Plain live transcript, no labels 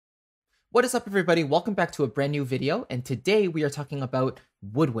What is up, everybody? Welcome back to a brand new video, and today we are talking about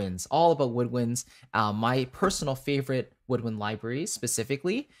Woodwinds, all about Woodwinds, my personal favorite Woodwind libraries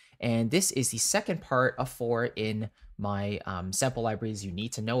specifically, and this is the second part of 4 in my sample libraries you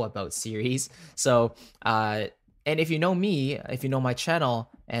need to know about series. So, and if you know me, if you know my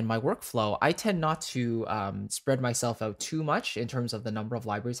channel and my workflow, I tend not to spread myself out too much in terms of the number of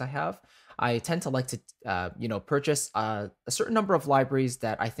libraries I have. I tend to like to, purchase a certain number of libraries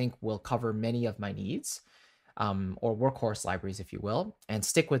that I think will cover many of my needs, or workhorse libraries, if you will, and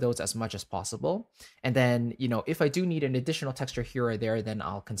stick with those as much as possible. And then, if I do need an additional texture here or there, then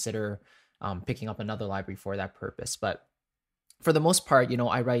I'll consider picking up another library for that purpose. But for the most part,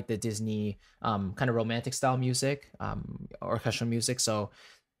 I write the Disney kind of romantic style music, orchestral music. So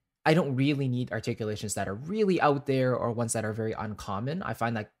I don't really need articulations that are really out there or ones that are very uncommon. I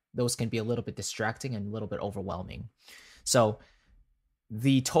find that those can be a little bit distracting and a little bit overwhelming. So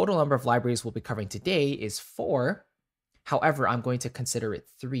the total number of libraries we'll be covering today is 4. However, I'm going to consider it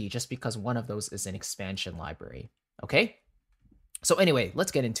 3 just because one of those is an expansion library. Okay? So anyway,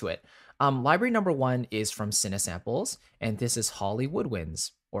 let's get into it. Library number 1 is from Cinesamples, and this is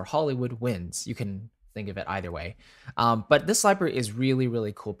Hollywoodwinds or Hollywoodwinds. You can think of it either way. But this library is really,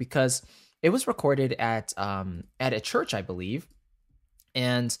 really cool because it was recorded at a church, I believe.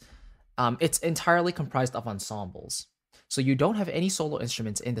 And it's entirely comprised of ensembles. So you don't have any solo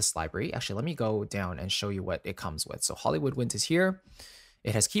instruments in this library. Actually, let me go down and show you what it comes with. So Hollywoodwinds is here.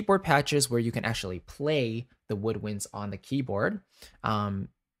 It has keyboard patches where you can actually play the woodwinds on the keyboard,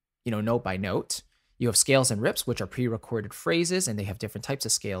 note by note. You have scales and rips, which are pre-recorded phrases, and they have different types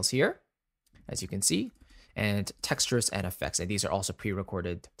of scales here, as you can see, and textures and effects. And these are also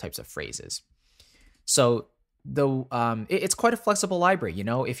pre-recorded types of phrases. So it's quite a flexible library.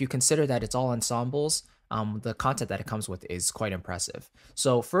 If you consider that it's all ensembles, the content that it comes with is quite impressive.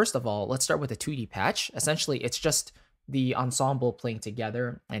 So first of all, let's start with a 2D patch. Essentially, it's just the ensemble playing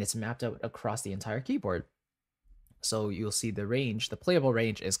together, and it's mapped out across the entire keyboard. So you'll see the range, the playable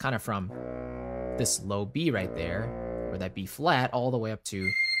range is kind of from this low B right there, or that B flat, all the way up to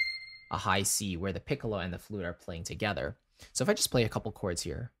a high C, where the piccolo and the flute are playing together. So if I just play a couple chords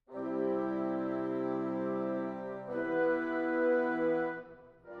here.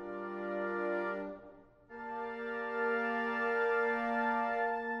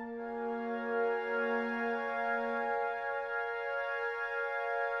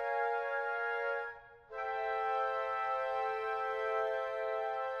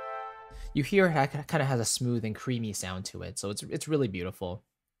 You hear it kind of has a smooth and creamy sound to it, so it's really beautiful.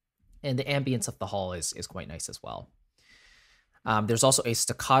 And the ambience of the hall is quite nice as well. There's also a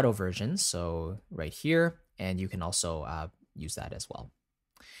staccato version, so right here, and you can also use that as well.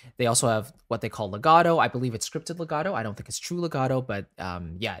 They also have what they call legato. I believe it's scripted legato. I don't think it's true legato, but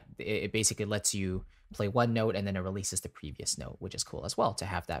it basically lets you play one note and then it releases the previous note, which is cool as well to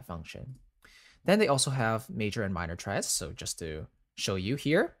have that function. Then they also have major and minor triads, so just to show you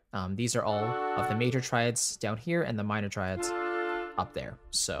here, these are all of the major triads down here and the minor triads up there.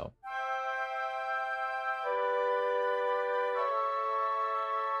 So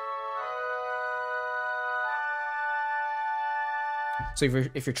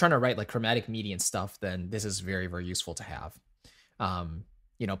if you're trying to write like chromatic MIDI and stuff, then this is very, very useful to have.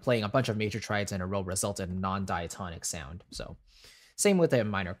 Playing a bunch of major triads in a row results in a non-diatonic sound. So same with the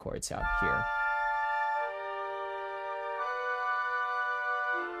minor chords out here.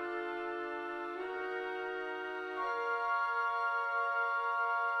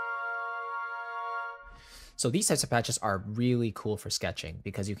 So these types of patches are really cool for sketching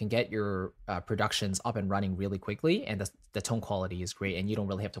because you can get your productions up and running really quickly, and the tone quality is great, and you don't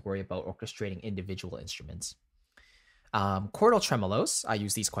really have to worry about orchestrating individual instruments. Chordal tremolos, I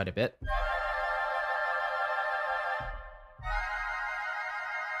use these quite a bit.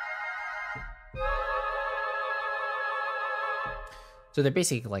 So they're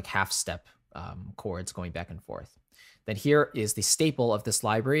basically like half-step chords going back and forth. Then here is the staple of this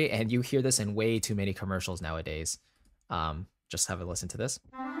library, and you hear this in way too many commercials nowadays. Just have a listen to this.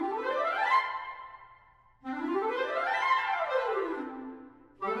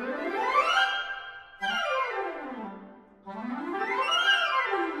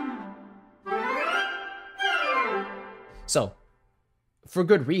 So for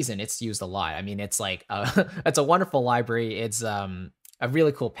good reason, it's used a lot. I mean, it's like it's a wonderful library. It's a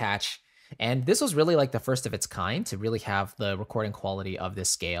really cool patch. And this was really like the first of its kind to really have the recording quality of this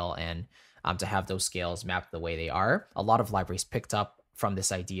scale and to have those scales mapped the way they are. A lot of libraries picked up from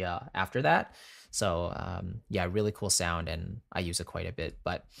this idea after that. So really cool sound, and I use it quite a bit.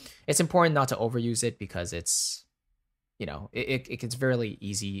 But it's important not to overuse it because it's it gets very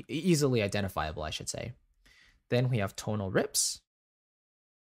easily identifiable, I should say. Then we have tonal rips.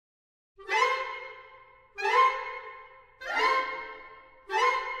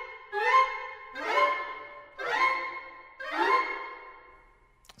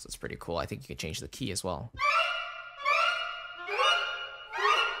 So it's pretty cool. I think you can change the key as well.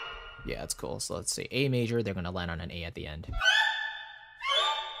 Yeah, it's cool. So let's say A major, they're going to land on an A at the end.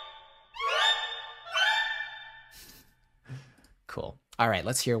 Cool. All right,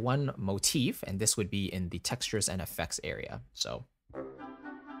 let's hear one motif, and this would be in the textures and effects area. So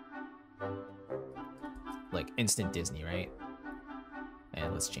like instant Disney, right?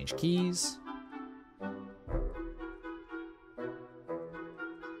 And let's change keys.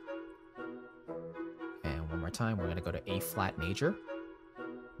 And one more time, we're going to go to A flat major.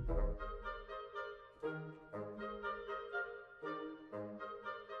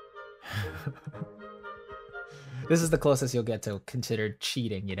 This is the closest you'll get to considered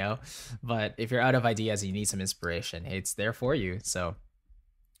cheating, you know? But if you're out of ideas and you need some inspiration, it's there for you. So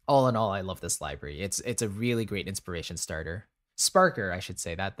all in all, I love this library. It's a really great inspiration starter. Sparker, I should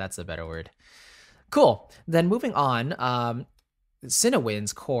say. That's a better word. Cool. Then moving on,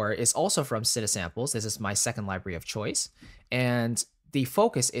 CineWinds CORE is also from Cinesamples. This is my second library of choice. And the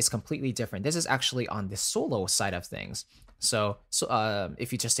focus is completely different. This is actually on the solo side of things. So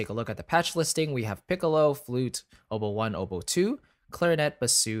if you just take a look at the patch listing, we have piccolo, flute, oboe 1, oboe 2, clarinet,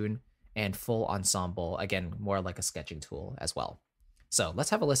 bassoon, and full ensemble. Again, more like a sketching tool as well. So let's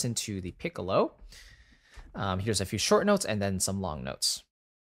have a listen to the piccolo. Here's a few short notes and then some long notes.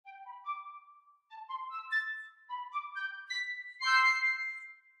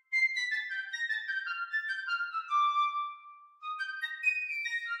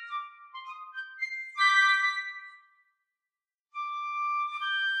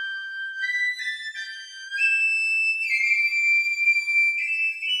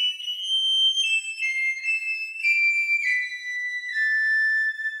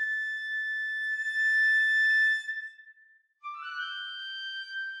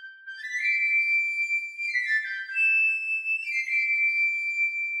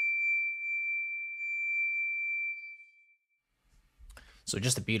 So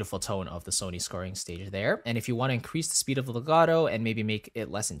just a beautiful tone of the Sony scoring stage there. And if you want to increase the speed of the legato and maybe make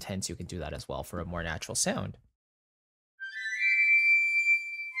it less intense, you can do that as well for a more natural sound.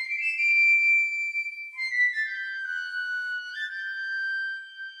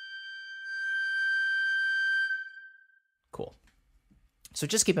 Cool. So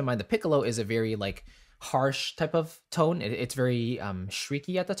just keep in mind the piccolo is a very like harsh type of tone. It's very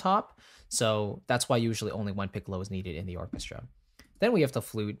shrieky at the top. So that's why usually only one piccolo is needed in the orchestra. Then we have the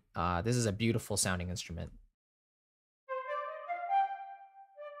flute. This is a beautiful sounding instrument.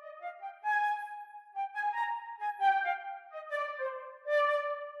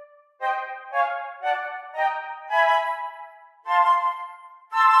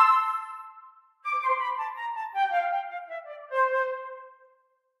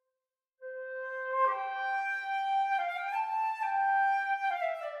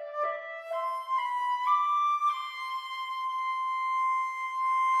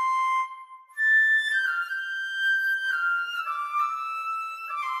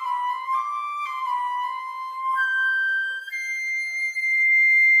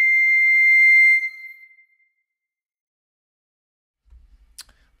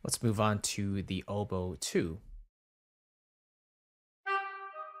 Let's move on to the oboe 2.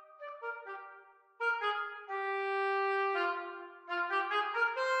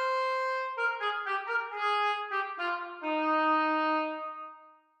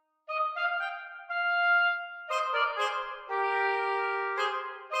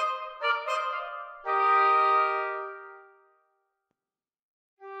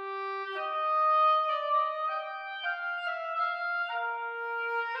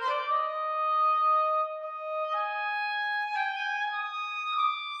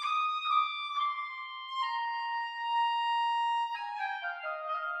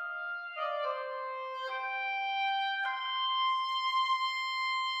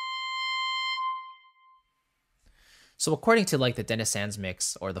 So according to like the Dennis Sands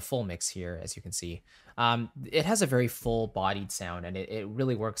mix or the full mix here, as you can see, it has a very full-bodied sound, and it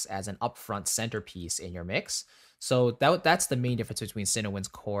really works as an upfront centerpiece in your mix. So that's the main difference between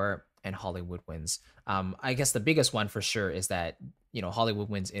CineWinds CORE and Hollywoodwinds. I guess the biggest one for sure is that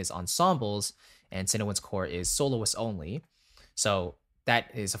Hollywoodwinds is ensembles and CineWinds CORE is soloist only. So that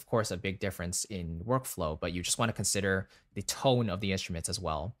is of course a big difference in workflow, but you just want to consider the tone of the instruments as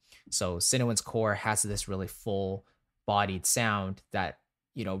well. So CineWinds CORE has this really full bodied sound that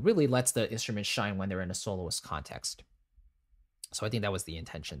really lets the instrument shine when they're in a soloist context. So I think that was the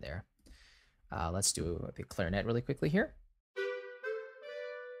intention there. Let's do the clarinet really quickly here.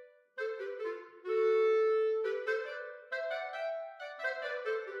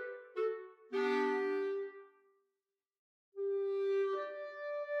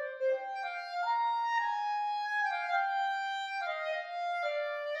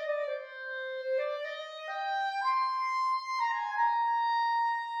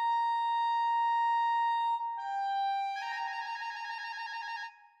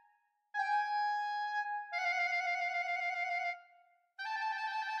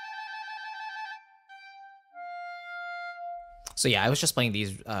 So yeah, I was just playing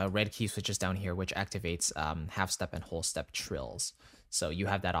these red key switches down here, which activates half step and whole step trills. So you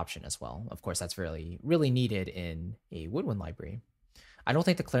have that option as well. Of course, that's really needed in a woodwind library. I don't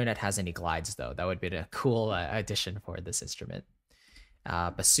think the clarinet has any glides though. That would be a cool addition for this instrument.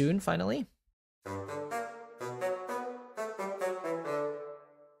 Bassoon finally.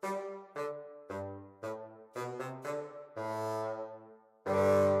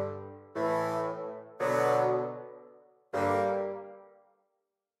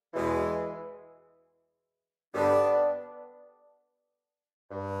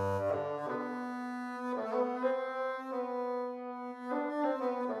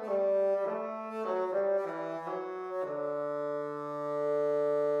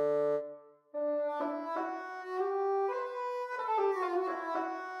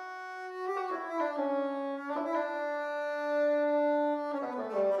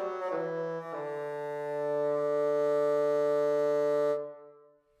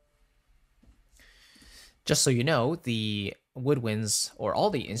 Just so you know, the woodwinds, or all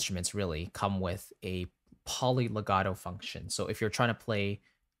the instruments really, come with a poly legato function. So if you're trying to play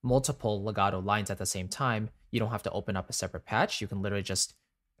multiple legato lines at the same time, you don't have to open up a separate patch. You can literally just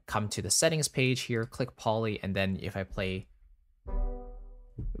come to the settings page here, click poly, and then if I play,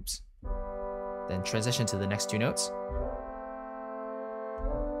 oops, then transition to the next two notes,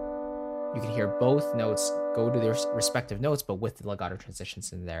 you can hear both notes go to their respective notes, but with the legato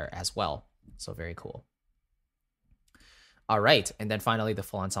transitions in there as well. So very cool. All right, and then finally the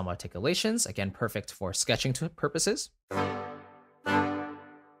full ensemble articulations, again, perfect for sketching purposes.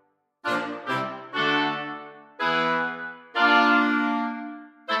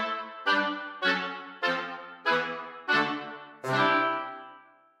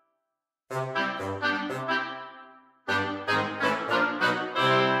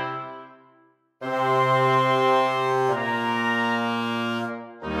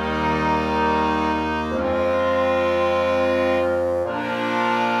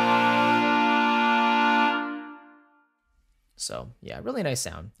 So yeah, really nice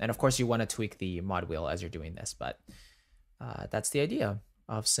sound. And of course you want to tweak the mod wheel as you're doing this, but that's the idea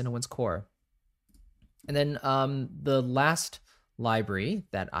of CineWinds CORE. And then the last library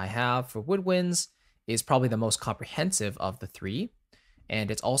that I have for woodwinds is probably the most comprehensive of the three. And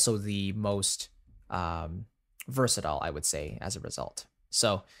it's also the most versatile, I would say, as a result.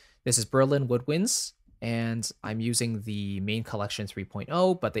 So this is Berlin Woodwinds, and I'm using the main collection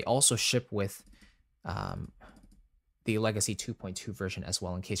 3.0, but they also ship with the Legacy 2.2 version as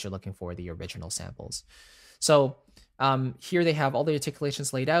well, in case you're looking for the original samples. So here they have all the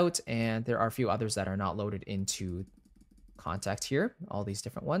articulations laid out, and there are a few others that are not loaded into Contact here, all these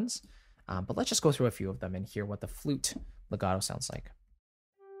different ones. But let's just go through a few of them and hear what the flute legato sounds like.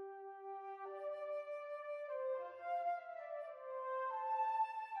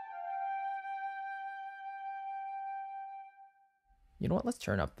 You know what? Let's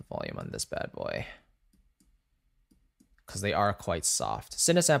turn up the volume on this bad boy, because they are quite soft.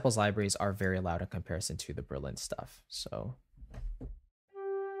 Cinesamples libraries are very loud in comparison to the Berlin stuff. So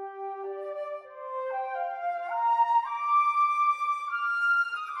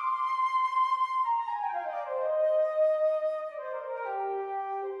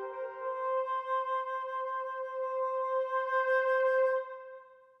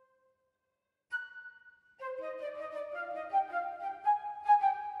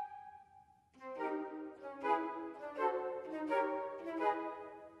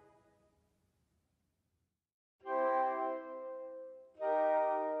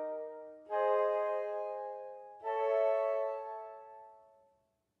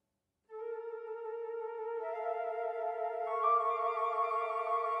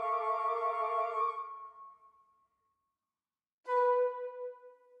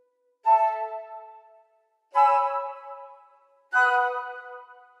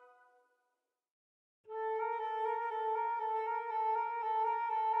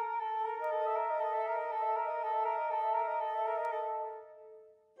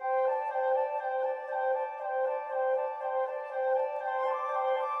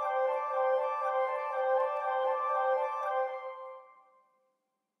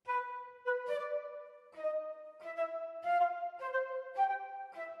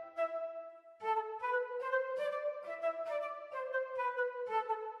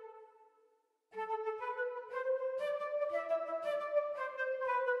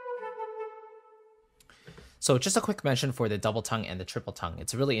So just a quick mention for the double tongue and the triple tongue.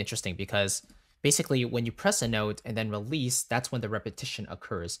 It's really interesting because basically when you press a note and then release, that's when the repetition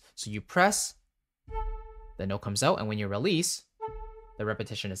occurs. So you press, the note comes out, and when you release, the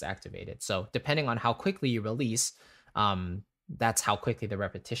repetition is activated. So depending on how quickly you release, that's how quickly the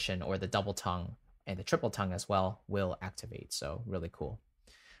repetition or the double tongue and the triple tongue as well will activate. So really cool.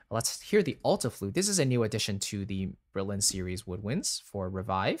 Let's hear the alto flute. This is a new addition to the Berlin series Woodwinds for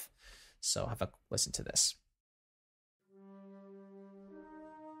Revive. So have a listen to this.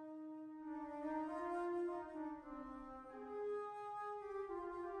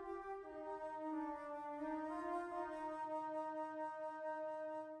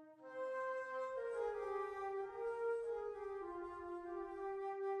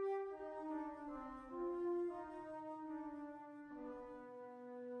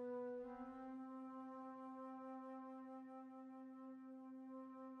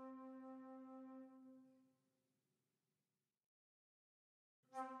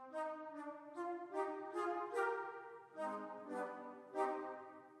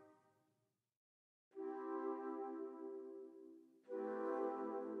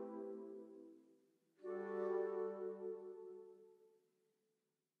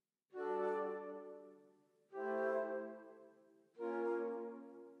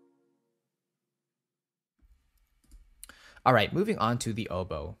 All right, moving on to the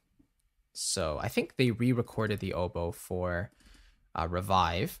oboe. So I think they re-recorded the oboe for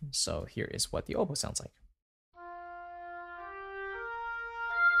Revive. So here is what the oboe sounds like.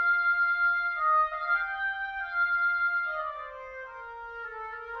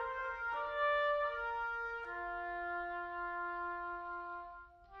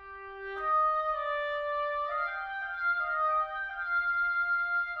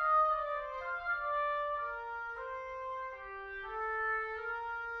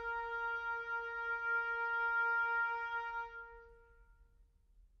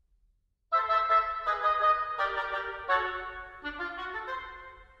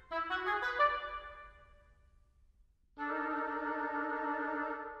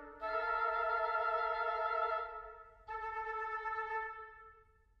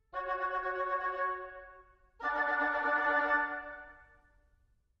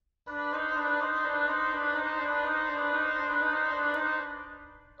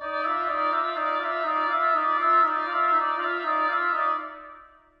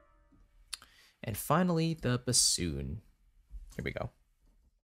 And finally, the bassoon. Here we go.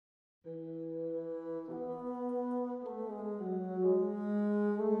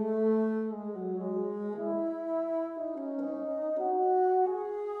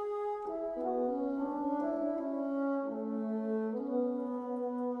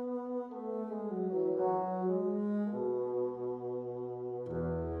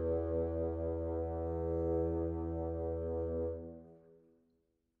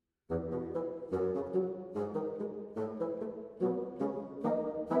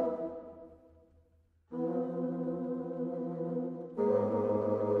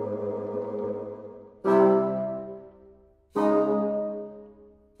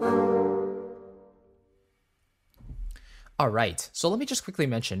 All right, so let me just quickly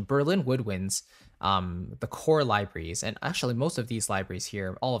mention Berlin Woodwinds, the core libraries, and actually most of these libraries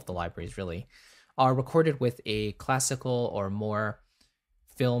here, all of the libraries really, are recorded with a classical or more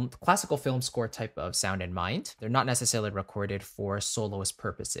classical film score type of sound in mind. They're not necessarily recorded for soloist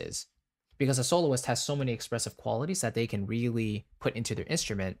purposes, because a soloist has so many expressive qualities that they can really put into their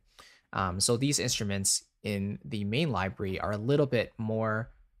instrument. So these instruments in the main library are a little bit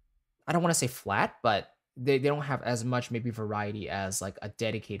more, I don't want to say flat, but they don't have as much maybe variety as like a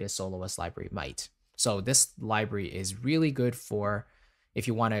dedicated soloist library might. So this library is really good for if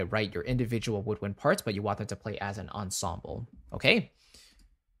you want to write your individual woodwind parts, but you want them to play as an ensemble. Okay.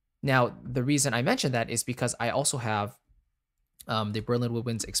 Now, the reason I mentioned that is because I also have the Berlin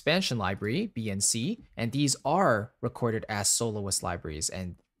Woodwinds expansion library, BNC, and these are recorded as soloist libraries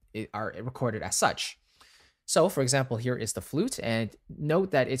and are recorded as such. So for example, here is the flute, and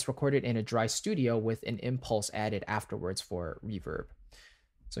note that it's recorded in a dry studio with an impulse added afterwards for reverb.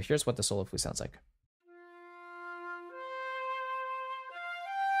 So here's what the solo flute sounds like.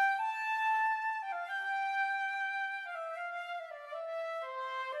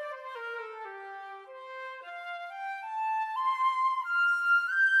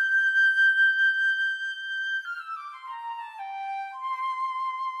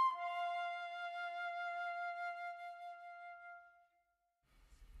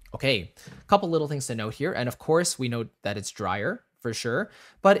 Okay, a couple little things to note here. And of course, we know that it's drier for sure,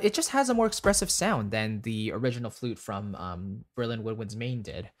 but it just has a more expressive sound than the original flute from Berlin Woodwinds main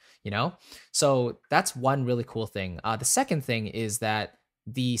did, you know? So that's one really cool thing. The second thing is that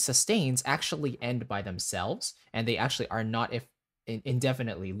the sustains actually end by themselves, and they actually are not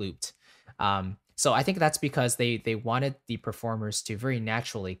indefinitely looped. So I think that's because they wanted the performers to very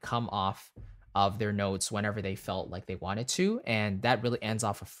naturally come off of their notes whenever they felt like they wanted to, and that really ends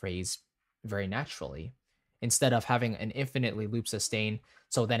off a phrase very naturally, instead of having an infinitely loop sustain.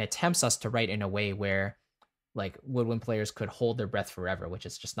 So then it tempts us to write in a way where like woodwind players could hold their breath forever, which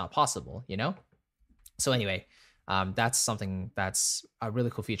is just not possible, you know? So anyway, that's something that's a really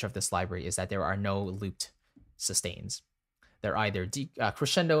cool feature of this library, is that there are no looped sustains. They're either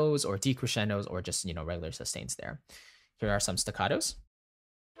crescendos or decrescendos or just, you know, regular sustains there. Here are some staccatos.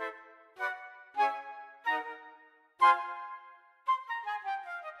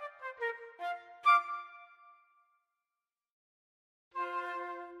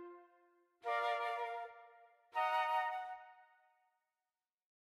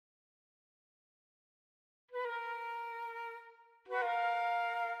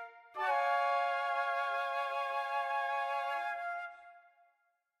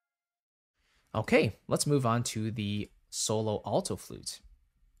 Okay, let's move on to the solo alto flute.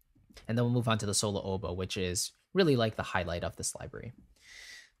 And then we'll move on to the solo oboe, which is really like the highlight of this library.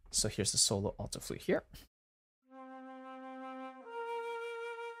 So here's the solo alto flute here.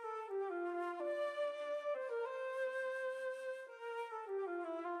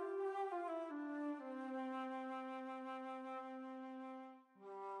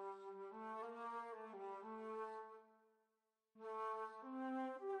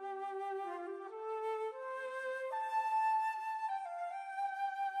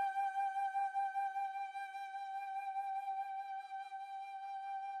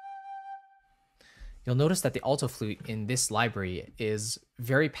 You'll notice that the alto flute in this library is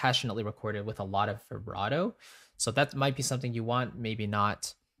very passionately recorded with a lot of vibrato. So that might be something you want, maybe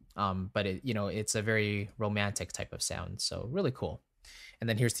not. But it, you know, it's a very romantic type of sound. So really cool. And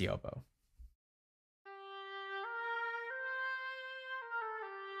then here's the oboe.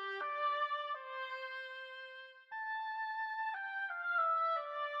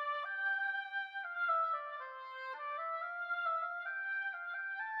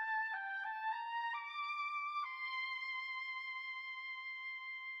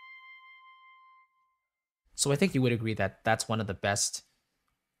 So I think you would agree that that's one of the best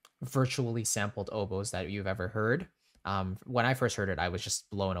virtually sampled oboes that you've ever heard. When I first heard it, I was just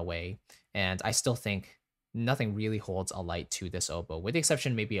blown away. And I still think nothing really holds a light to this oboe, with the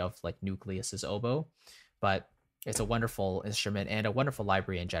exception maybe of like Nucleus's oboe. But it's a wonderful instrument and a wonderful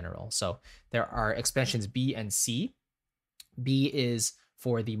library in general. So there are expansions B and C. B is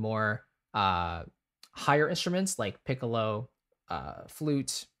for the more higher instruments like piccolo,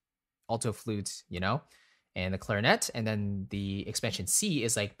 flute, alto flute, you know, and the clarinet. And then the expansion C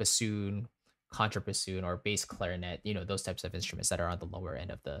is like bassoon, contrabassoon, or bass clarinet, you know, those types of instruments that are on the lower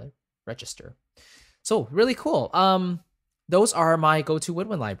end of the register. So really cool. Those are my go-to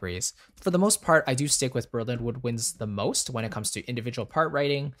woodwind libraries. For the most part, I do stick with Berlin Woodwinds the most when it comes to individual part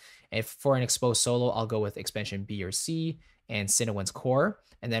writing. If for an exposed solo, I'll go with expansion B or C and CineWinds CORE.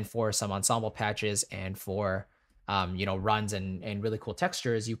 And then for some ensemble patches and for you know, runs and really cool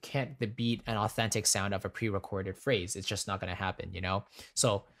textures, you can't beat an authentic sound of a pre-recorded phrase. It's just not going to happen, you know?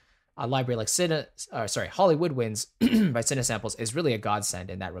 So a library like Hollywoodwinds by Cinesamples is really a godsend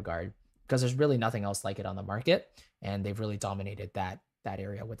in that regard, because there's really nothing else like it on the market, and they've really dominated that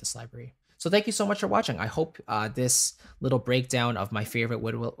area with this library. So thank you so much for watching. I hope this little breakdown of my favorite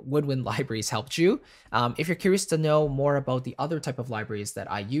woodwind libraries helped you. If you're curious to know more about the other type of libraries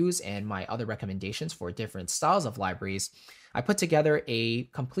that I use and my other recommendations for different styles of libraries, I put together a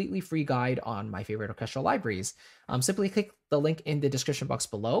completely free guide on my favorite orchestral libraries. Simply click the link in the description box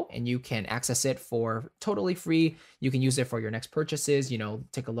below and you can access it for totally free. You can use it for your next purchases, you know,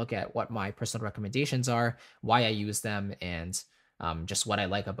 take a look at what my personal recommendations are, why I use them, and just what I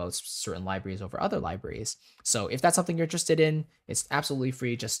like about certain libraries over other libraries. So if that's something you're interested in, it's absolutely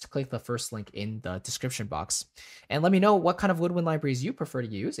free. Just click the first link in the description box. And let me know what kind of woodwind libraries you prefer to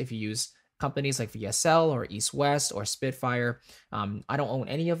use. If you use companies like VSL or East West or Spitfire. I don't own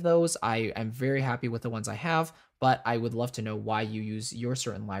any of those. I am very happy with the ones I have, but I would love to know why you use your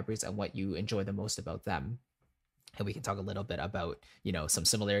certain libraries and what you enjoy the most about them. And we can talk a little bit about, you know, some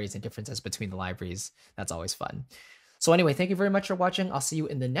similarities and differences between the libraries. That's always fun. So anyway, thank you very much for watching. I'll see you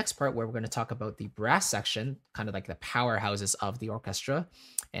in the next part where we're going to talk about the brass section, kind of like the powerhouses of the orchestra.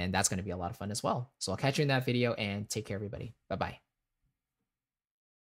 And that's going to be a lot of fun as well. So I'll catch you in that video and take care, everybody. Bye-bye.